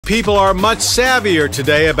people are much savvier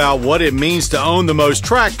today about what it means to own the most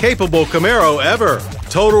track-capable Camaro ever.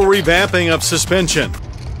 Total revamping of suspension.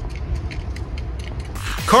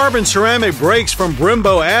 Carbon ceramic brakes from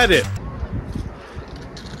Brembo added.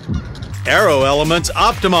 Aero elements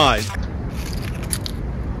optimized.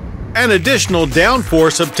 And additional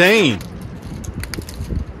downforce obtained.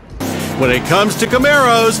 When it comes to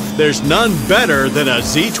Camaros, there's none better than a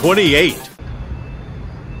Z28.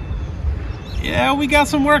 Yeah, we got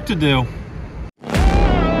some work to do.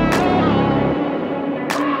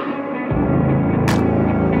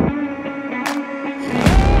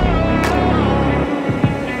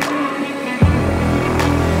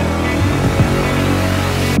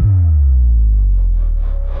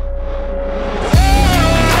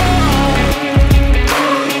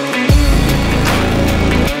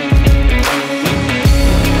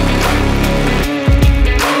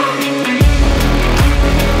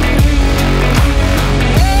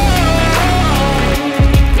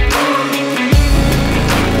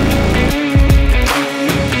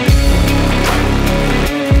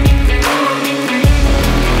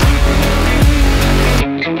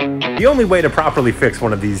 The only way to properly fix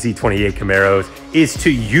one of these Z28 Camaros is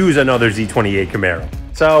to use another Z28 Camaro.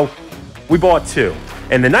 So we bought two.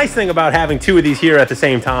 And the nice thing about having two of these here at the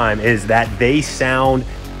same time is that they sound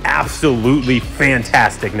absolutely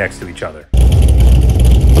fantastic next to each other.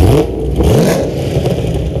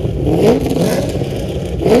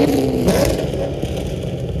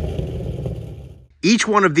 Each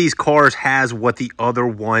one of these cars has what the other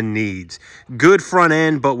one needs. Good front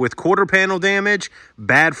end, but with quarter panel damage.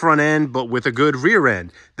 Bad front end, but with a good rear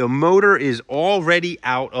end. The motor is already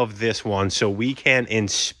out of this one, so we can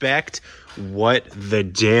inspect what the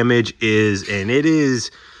damage is, and it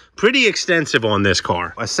is pretty extensive on this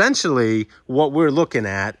car. Essentially, what we're looking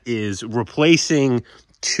at is replacing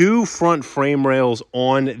two front frame rails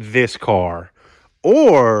on this car,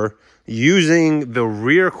 or using the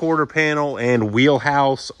rear quarter panel and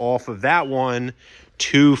wheelhouse off of that one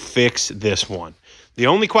to fix this one. The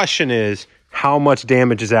only question is how much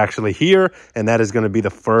damage is actually here, and that is going to be the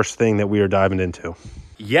first thing that we are diving into.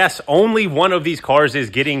 Yes, only one of these cars is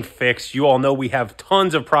getting fixed. You all know we have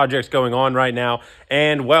tons of projects going on right now,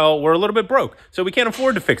 and well, we're a little bit broke, so we can't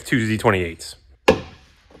afford to fix two Z28s.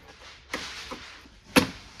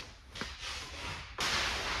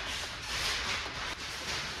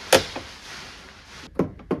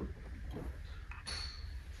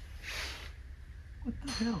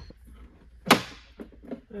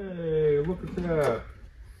 Hey, look at that.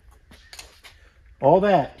 All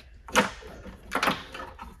that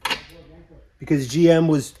because GM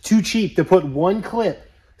was too cheap to put one clip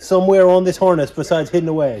somewhere on this harness besides hidden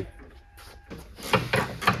away.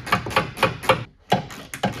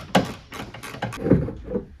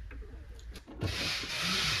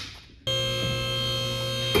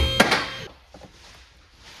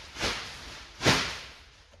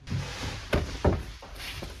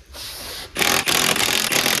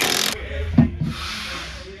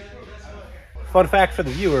 Fun fact for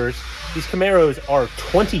the viewers, these Camaros are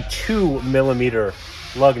 22 millimeter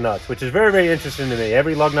lug nuts, which is very, very interesting to me.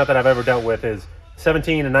 Every lug nut that I've ever dealt with is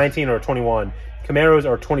 17, a 19, or a 21. Camaros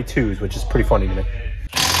are 22s, which is pretty funny to me.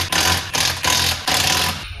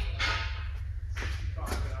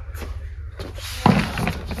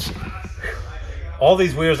 All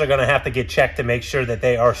these wheels are going to have to get checked to make sure that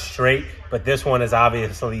they are straight, but this one is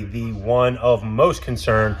obviously the one of most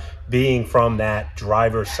concern, being from that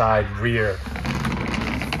driver's side rear.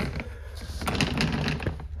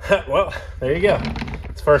 Well, there you go.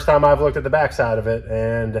 It's the first time I've looked at the back side of it,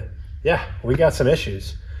 and yeah, we got some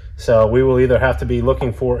issues. So we will either have to be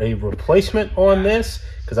looking for a replacement on this,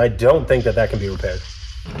 because I don't think that that can be repaired.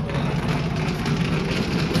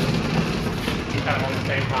 Kind of on the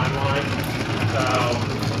same timeline. So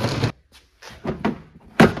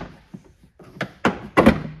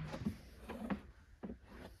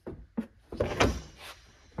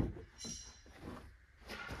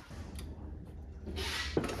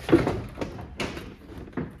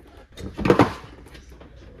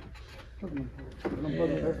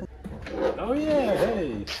oh yeah,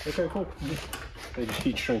 hey, okay, cool. They just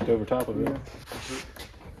heat shrinked over top of it.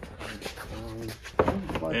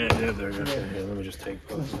 And yeah, there you go. Okay, let me just take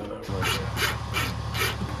both of that right.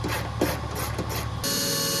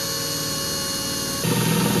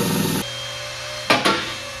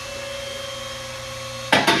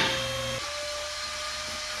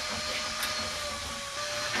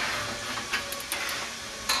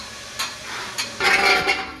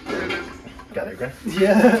 Got it, okay?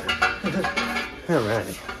 Yeah.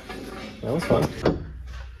 Alrighty. That was fun.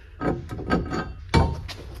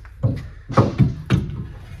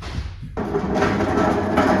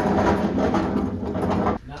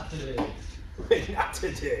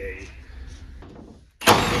 hefty.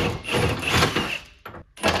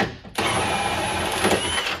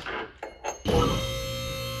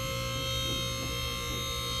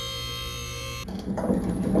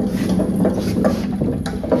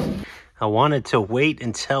 I wanted to wait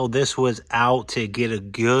until this was out to get a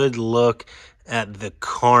good look at the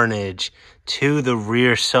carnage to the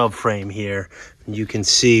rear subframe here. You can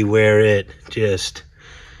see where it just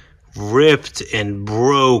ripped and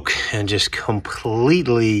broke and just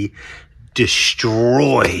completely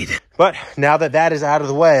destroyed. But now that that is out of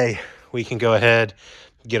the way, we can go ahead,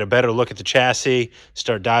 get a better look at the chassis,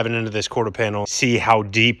 start diving into this quarter panel, see how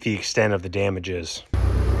deep the extent of the damage is.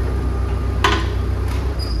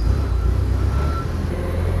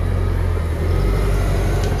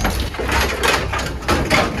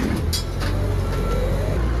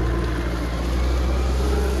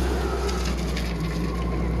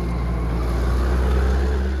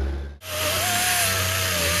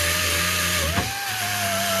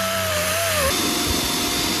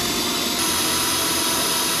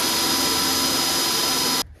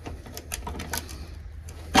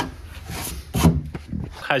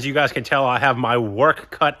 As you guys can tell, I have my work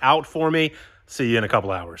cut out for me. See you in a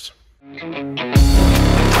couple hours.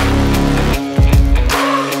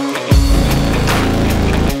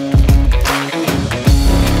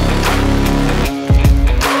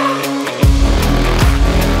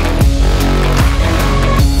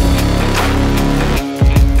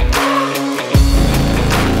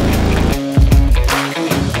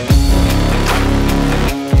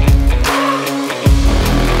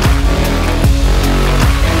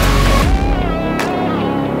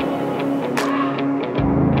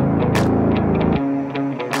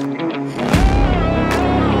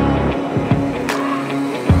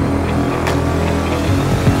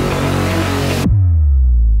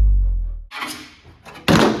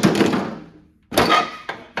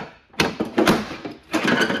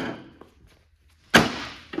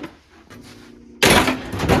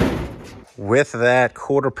 With that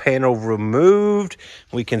quarter panel removed,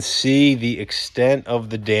 we can see the extent of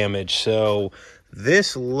the damage. So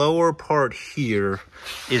this lower part here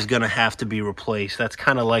is going to have to be replaced. That's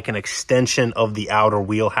kind of like an extension of the outer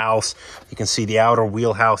wheelhouse. You can see the outer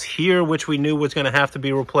wheelhouse here, which we knew was going to have to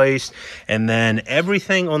be replaced. And then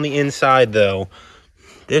everything on the inside, though,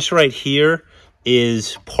 this right here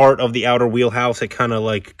is part of the outer wheelhouse. It kind of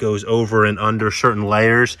like goes over and under certain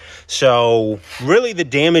layers. So really the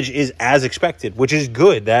damage is as expected, which is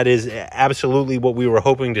good. That is absolutely what we were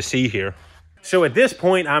hoping to see here. So at this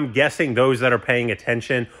point, I'm guessing those that are paying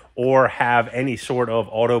attention or have any sort of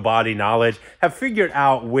auto body knowledge have figured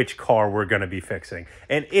out which car we're going to be fixing.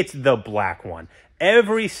 And it's the black one.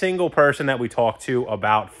 Every single person that we talked to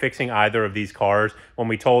about fixing either of these cars, when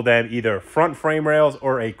we told them either front frame rails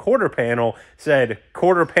or a quarter panel, said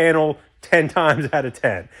quarter panel 10 times out of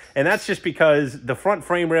 10. And that's just because the front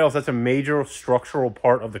frame rails, that's a major structural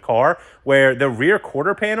part of the car, where the rear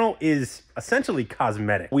quarter panel is essentially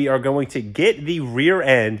cosmetic. We are going to get the rear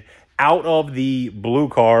end out of the blue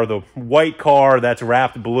car, the white car that's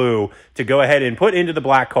wrapped blue, to go ahead and put into the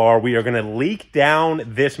black car. We are going to leak down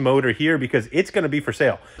this motor here because it's going to be for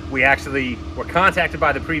sale. We actually were contacted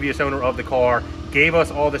by the previous owner of the car, gave us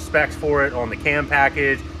all the specs for it on the cam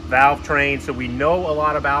package, valve train, so we know a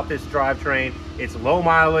lot about this drivetrain. It's low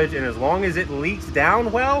mileage, and as long as it leaks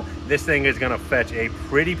down well, this thing is going to fetch a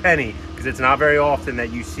pretty penny, because it's not very often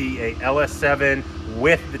that you see a LS7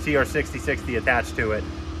 with the TR6060 attached to it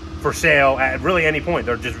for sale at really any point.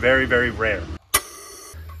 They're just very, very rare.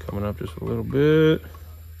 Coming up just a little bit.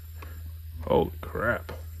 Holy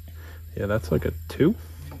crap. Yeah, that's like a 2.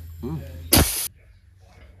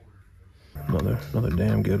 Another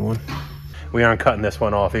damn good one. We aren't cutting this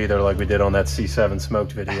one off either like we did on that C7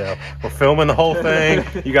 smoked video. We're filming the whole thing.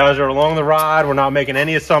 You guys are along the ride. We're not making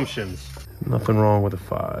any assumptions. Nothing wrong with a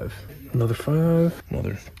 5. Another 5.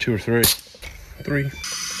 Another 2 or 3. 3.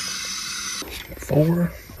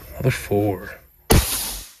 4. Another 4.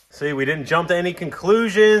 See, we didn't jump to any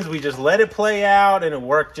conclusions. We just let it play out and it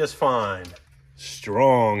worked just fine.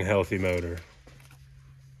 Strong, healthy motor.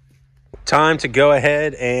 Time to go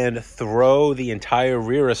ahead and throw the entire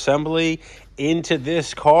rear assembly into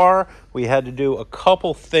this car. We had to do a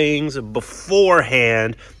couple things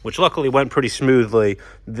beforehand, which luckily went pretty smoothly.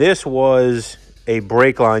 This was a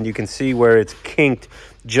brake line. You can see where it's kinked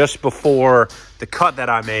just before the cut that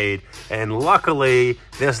I made, and luckily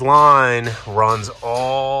this line runs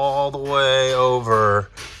all the way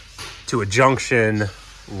over to a junction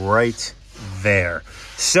right there.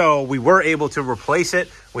 So we were able to replace it,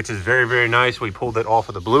 which is very, very nice. We pulled it off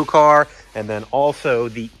of the blue car, and then also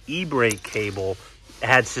the e-brake cable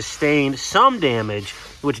had sustained some damage,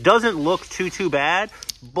 which doesn't look too bad.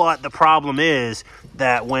 But the problem is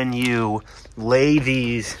that when you lay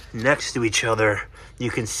these next to each other,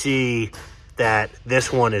 you can see that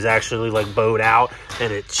this one is actually like bowed out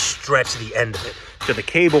and it stretched the end of it. So the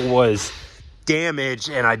cable was damaged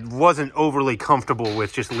and I wasn't overly comfortable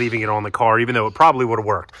with just leaving it on the car, even though it probably would have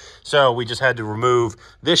worked. So we just had to remove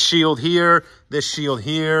this shield here,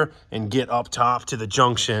 and get up top to the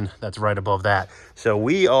junction that's right above that. So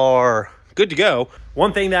we are good to go.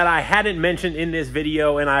 One thing that I hadn't mentioned in this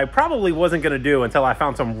video, and I probably wasn't going to do until I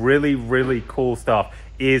found some really cool stuff,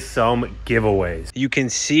 is some giveaways. You can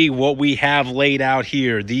see what we have laid out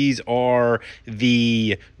here. These are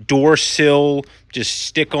the door sill, just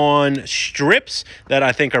stick-on strips that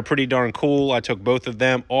I think are pretty darn cool. I took both of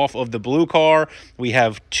them off of the blue car. We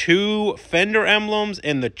have 2 fender emblems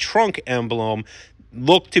and the trunk emblem.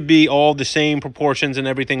 Look to be all the same proportions and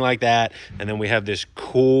everything like that. And then we have this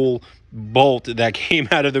cool bolt that came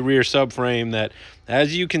out of the rear subframe that,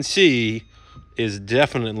 as you can see, is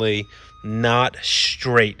definitely not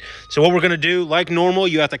straight. So what we're going to do, like normal,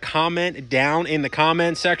 you have to comment down in the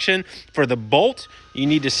comment section. For the bolt, you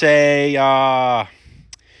need to say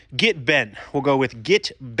get bent. We'll go with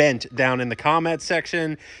get bent down in the comment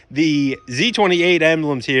section. The Z28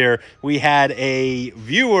 emblems here, we had a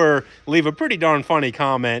viewer leave a pretty darn funny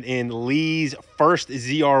comment in Lee's first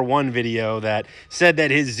ZR1 video that said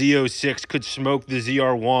that his Z06 could smoke the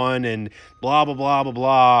ZR1 and blah, blah, blah, blah,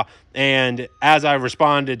 blah. And as I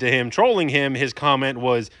responded to him, trolling him, his comment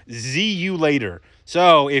was, "Z you later."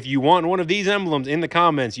 So if you want one of these emblems in the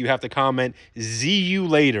comments, you have to comment "Z you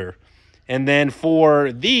later." And then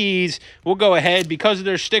for these, we'll go ahead, because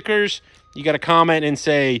they're stickers, you got to comment and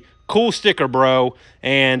say, "Cool sticker, bro."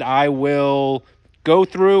 And I will go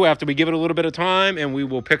through after we give it a little bit of time, and we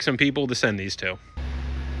will pick some people to send these to.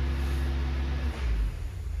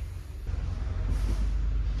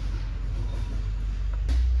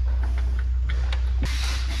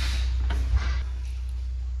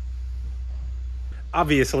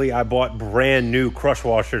 Obviously, I bought brand new crush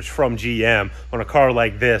washers from GM. On a car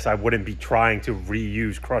like this, I wouldn't be trying to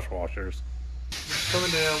reuse crush washers.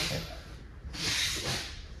 Coming down.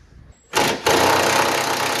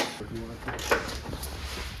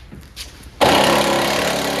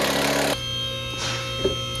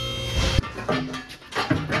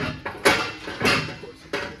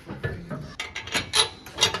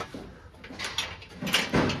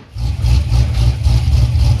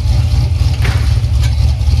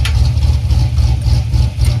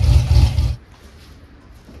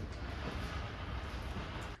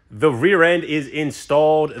 The rear end is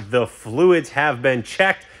installed. The fluids have been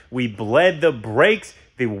checked. We bled the brakes.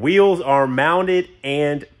 The wheels are mounted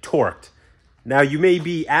and torqued. Now, you may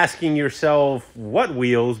be asking yourself, what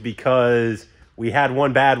wheels? Because we had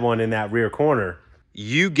one bad one in that rear corner.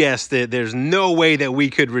 You guessed it. There's no way that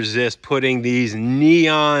we could resist putting these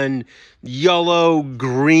neon yellow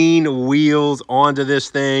green wheels onto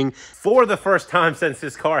this thing. For the first time since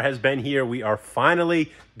this car has been here, we are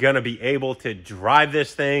finally gonna be able to drive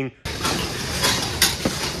this thing.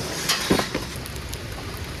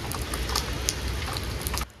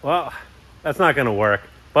 Well, that's not gonna work,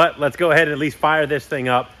 but let's go ahead and at least fire this thing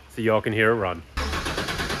up so y'all can hear it run.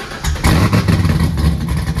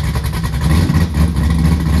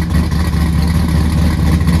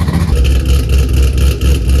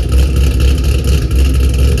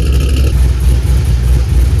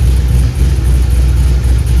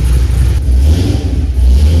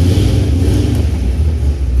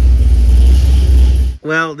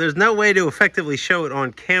 Well, there's no way to effectively show it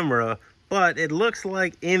on camera, but it looks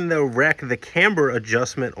like in the wreck, the camber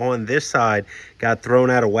adjustment on this side got thrown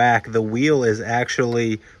out of whack. The wheel is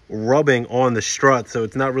actually rubbing on the strut, so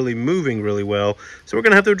it's not really moving really well. So we're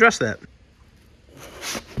gonna have to address that.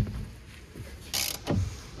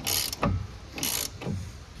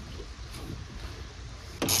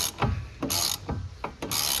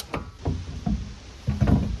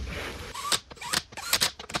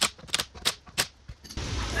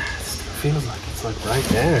 Feels like it's like right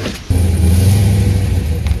there.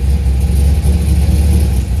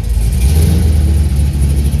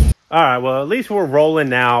 All right, well, at least we're rolling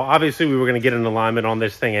now. Obviously, we were going to get an alignment on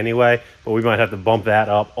this thing anyway, but we might have to bump that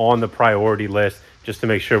up on the priority list just to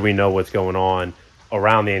make sure we know what's going on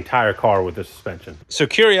around the entire car with the suspension. So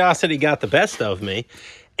curiosity got the best of me,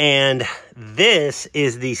 and this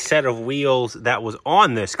is the set of wheels that was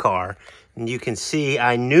on this car. And you can see,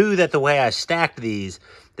 I knew that the way I stacked these,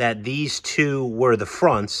 that these two were the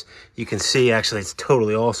fronts. You can see, actually, it's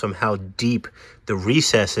totally awesome how deep the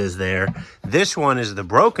recess is there. This one is the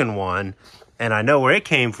broken one, and I know where it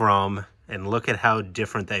came from, and look at how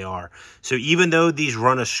different they are. So even though these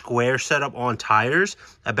run a square setup on tires,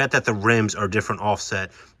 I bet that the rims are different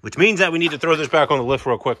offset, which means that we need to throw this back on the lift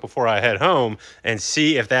real quick before I head home and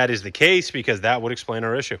see if that is the case, because that would explain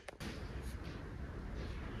our issue.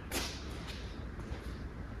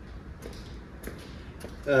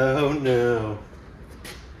 Oh no.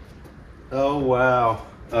 Oh wow.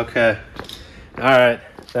 Okay. All right,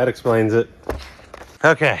 that explains it.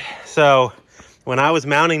 Okay, so when I was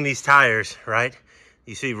mounting these tires, right,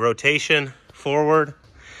 you see rotation forward.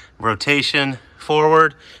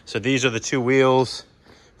 So these are the two wheels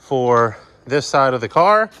for this side of the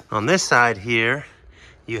car. On this side here,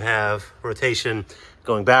 you have rotation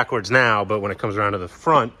going backwards now, but when it comes around to the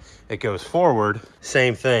front, it goes forward.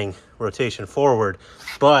 Same thing, rotation forward.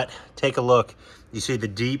 But take a look, you see the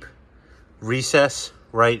deep recess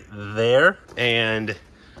right there and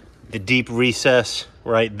the deep recess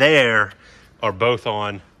right there are both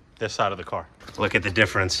on this side of the car. Look at the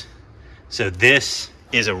difference. So this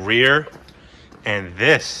is a rear and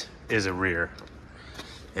this is a rear,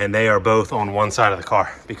 and they are both on one side of the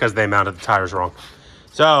car because they mounted the tires wrong.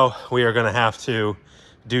 So we are going to have to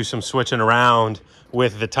do some switching around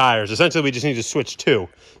with the tires. Essentially, we just need to switch two.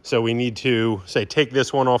 So we need to say take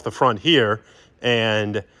this one off the front here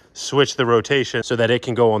and switch the rotation so that it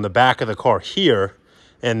can go on the back of the car here,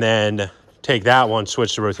 and then take that one,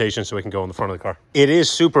 switch the rotation so it can go in the front of the car. It is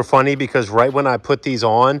super funny because right when I put these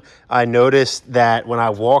on, I noticed that when I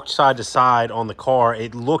walked side to side on the car,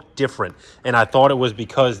 it looked different. And I thought it was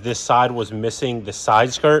because this side was missing the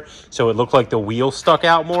side skirt, so it looked like the wheel stuck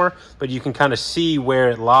out more, but you can kind of see where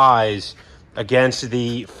it lies against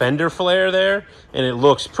the fender flare there, and it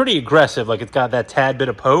looks pretty aggressive, like it's got that tad bit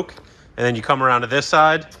of poke. And then you come around to this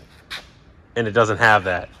side, and it doesn't have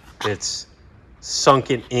that. It's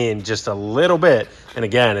sunken in just a little bit, and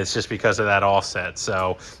again, it's just because of that offset.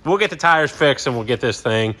 So we'll get the tires fixed and we'll get this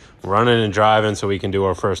thing running and driving so we can do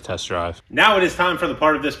our first test drive. Now it is time for the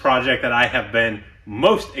part of this project that I have been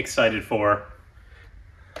most excited for: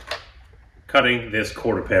 cutting this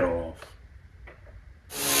quarter panel off.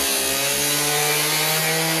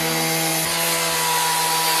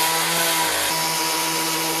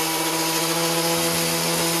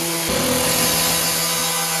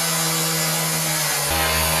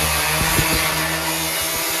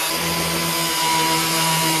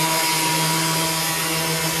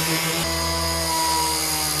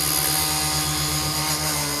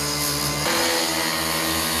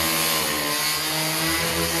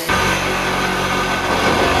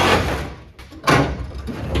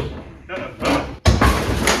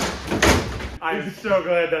 I'm so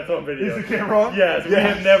glad that's on video. Is the camera on? Yes, we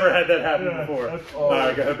have never had that happen before. All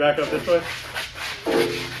right, go ahead, back up this way.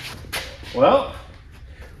 Well,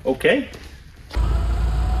 okay.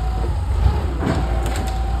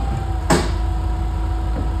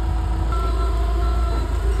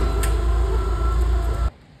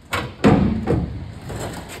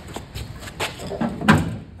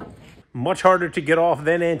 Much harder to get off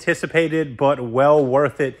than anticipated, but well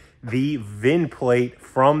worth it. The VIN plate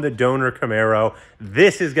from the donor Camaro.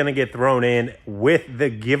 This is going to get thrown in with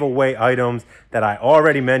the giveaway items that I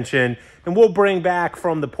already mentioned. And we'll bring back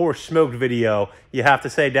from the Porsche smoked video. You have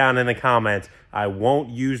to say down in the comments, I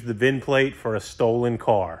won't use the VIN plate for a stolen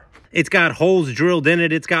car. It's got holes drilled in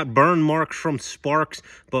it. It's got burn marks from sparks.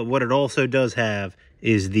 But what it also does have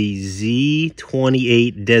is the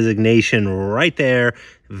Z28 designation right there.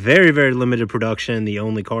 Very, very limited production. The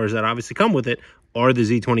only cars that obviously come with it are the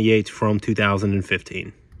Z28s from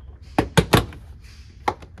 2015.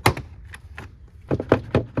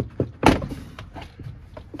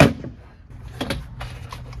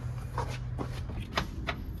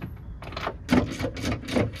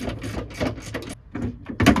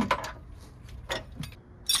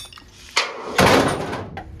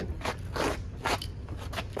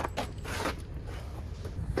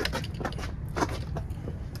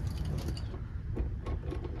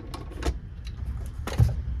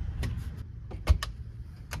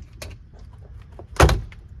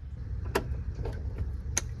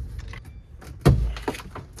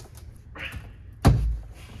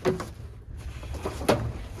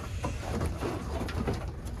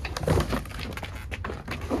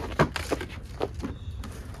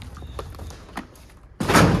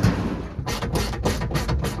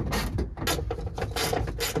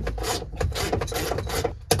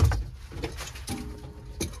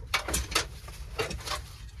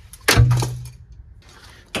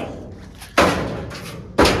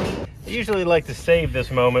 I usually like to save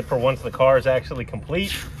this moment for once the car is actually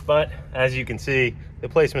complete, but as you can see, the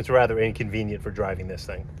placement's rather inconvenient for driving this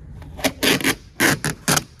thing.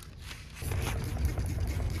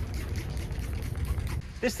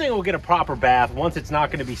 This thing will get a proper bath once it's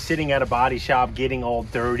not going to be sitting at a body shop getting all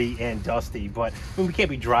dirty and dusty. But I mean, we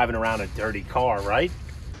can't be driving around a dirty car, right?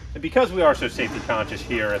 And because we are so safety conscious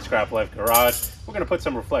here at Scrap Life Garage, we're going to put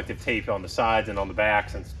some reflective tape on the sides and on the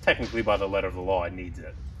back, since technically by the letter of the law it needs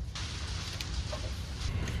it.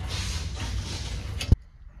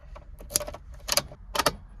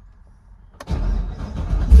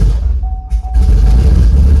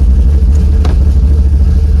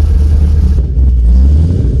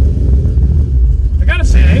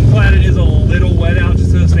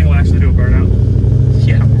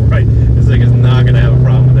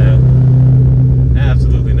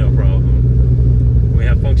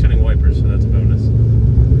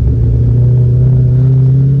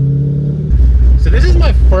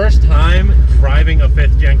 First time driving a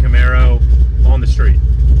 5th gen Camaro on the street.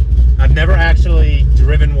 I've never actually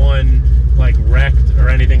driven one like wrecked or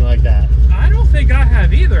anything like that. I don't think I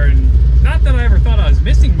have either, and not that I ever thought I was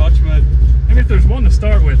missing much, but I mean, if there's one to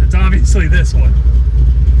start with, it's obviously this one.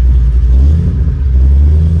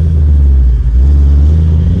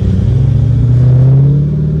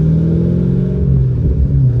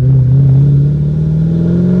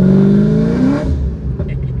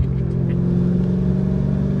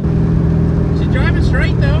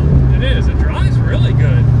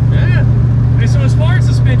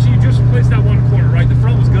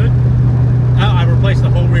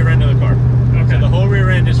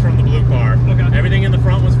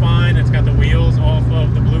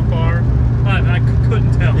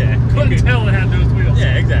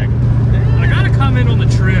 On the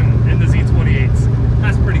trim in the Z28s.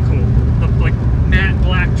 That's pretty cool. The like matte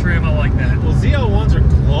black trim, I like that. Well, Z01s are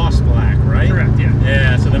gloss black, right? Correct, yeah.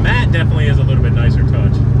 Yeah, so the matte definitely is a little bit nicer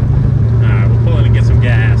touch. Alright, we'll pull in and get some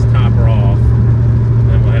gas, top her off, and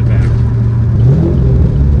then we'll head back.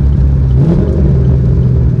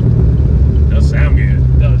 Does sound good.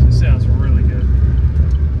 It does. It sounds really good.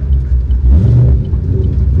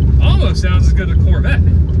 Almost sounds as good as a Corvette.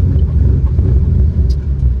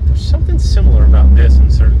 Something similar about this in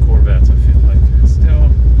certain Corvettes, I feel like.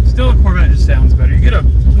 Still a Corvette just sounds better. You get a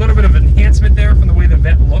little bit of enhancement there from the way the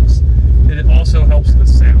Vette looks, and it also helps the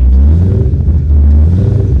sound.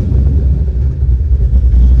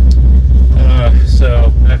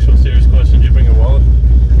 So, actual serious question, did you bring your wallet?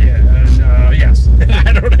 Yeah, and yes.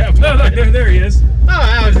 I don't have one. No, there he is. Oh,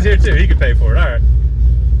 Alex is here too. He can pay for it. All right.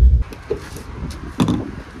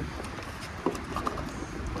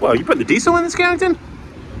 Whoa, you put the diesel in this, Carrington?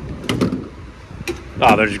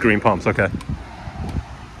 Oh, they're just green pumps, okay.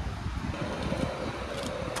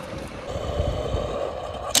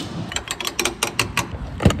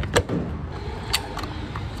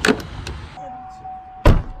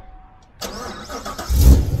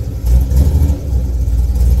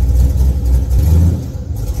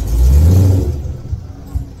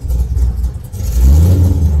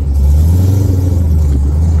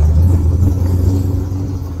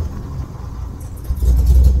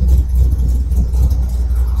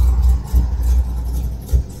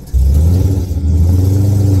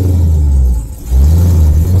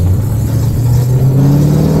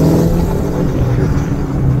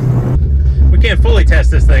 Can't fully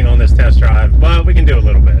test this thing on this test drive, but we can do a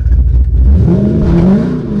little bit.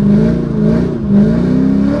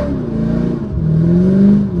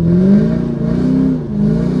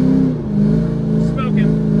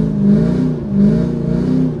 Smoking.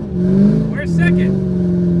 Where's second?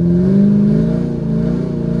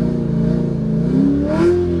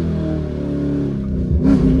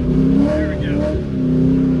 There we go.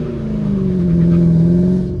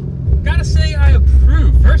 Gotta say I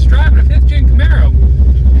approve. First driving a 5th gen Camaro.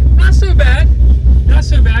 Not so bad. Not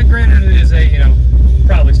so bad. Granted, it is a, you know,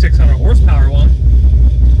 probably 600 horsepower one.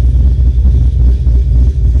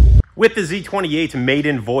 With the Z28's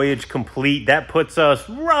maiden voyage complete, that puts us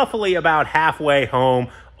roughly about halfway home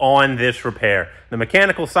on this repair. The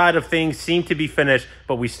mechanical side of things seem to be finished,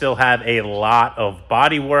 but we still have a lot of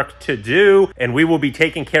body work to do, and we will be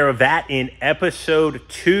taking care of that in episode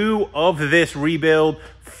 2 of this rebuild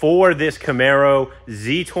for this Camaro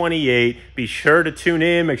Z28. Be sure to tune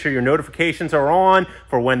in, make sure your notifications are on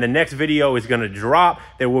for when the next video is going to drop.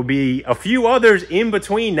 There will be a few others in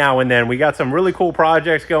between now and then. We got some really cool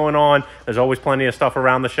projects going on. There's always plenty of stuff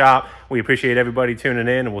around the shop. We appreciate everybody tuning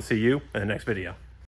in, and we'll see you in the next video.